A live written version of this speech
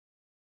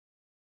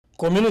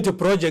Community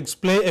projects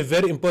play a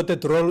very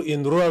important role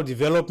in rural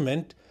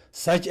development,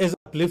 such as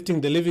uplifting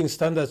the living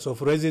standards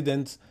of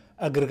residents,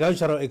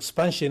 agricultural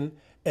expansion,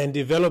 and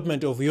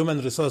development of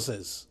human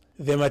resources.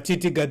 The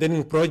Matiti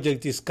Gardening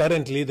Project is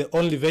currently the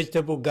only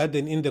vegetable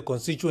garden in the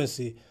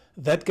constituency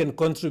that can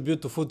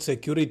contribute to food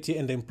security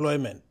and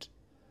employment.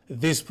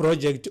 This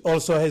project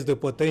also has the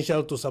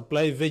potential to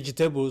supply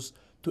vegetables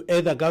to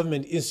either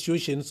government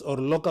institutions or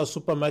local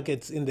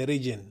supermarkets in the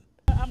region.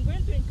 I'm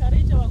going to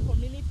encourage our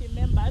community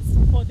members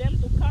for them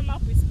to come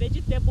up with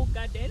vegetable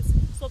gardens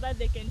so that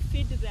they can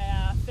feed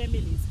their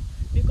families.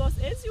 Because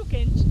as you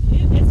can see,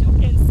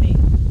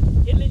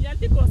 in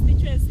Linyanti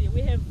constituency,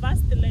 we have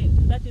vast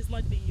land that is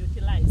not being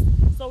utilized.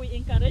 So we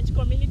encourage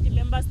community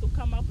members to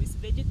come up with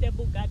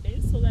vegetable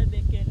gardens so that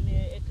they can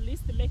at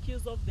least make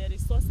use of the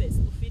resources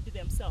to feed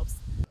themselves.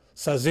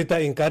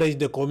 Sazita encouraged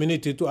the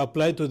community to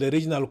apply to the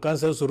Regional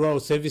Council's rural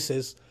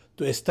services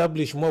to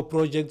establish more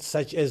projects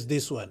such as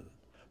this one.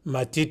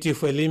 Matiti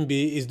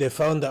Felimbi is the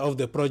founder of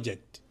the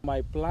project.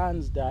 My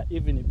plans are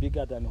even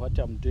bigger than what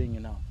I'm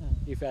doing now.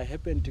 If I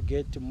happen to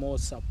get more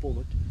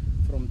support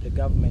from the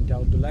government, I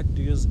would like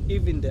to use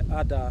even the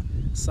other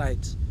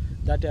sites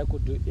that I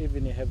could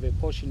even have a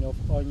portion of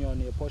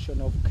onion, a portion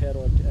of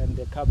carrot and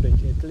the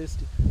cabbage. At least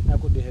I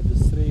could have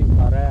 3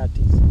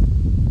 varieties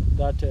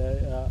that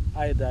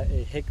either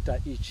a hectare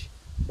each.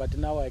 But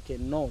now I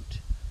cannot,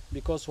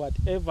 because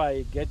whatever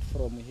I get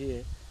from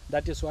here,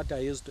 that is what I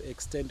use to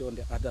extend on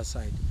the other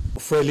side.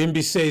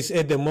 Felimbi says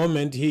at the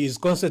moment he is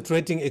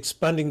concentrating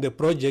expanding the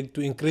project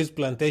to increase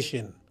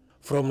plantation.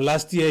 From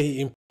last year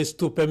he employs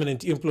 2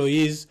 permanent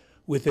employees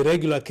with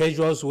regular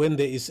casuals when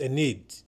there is a need.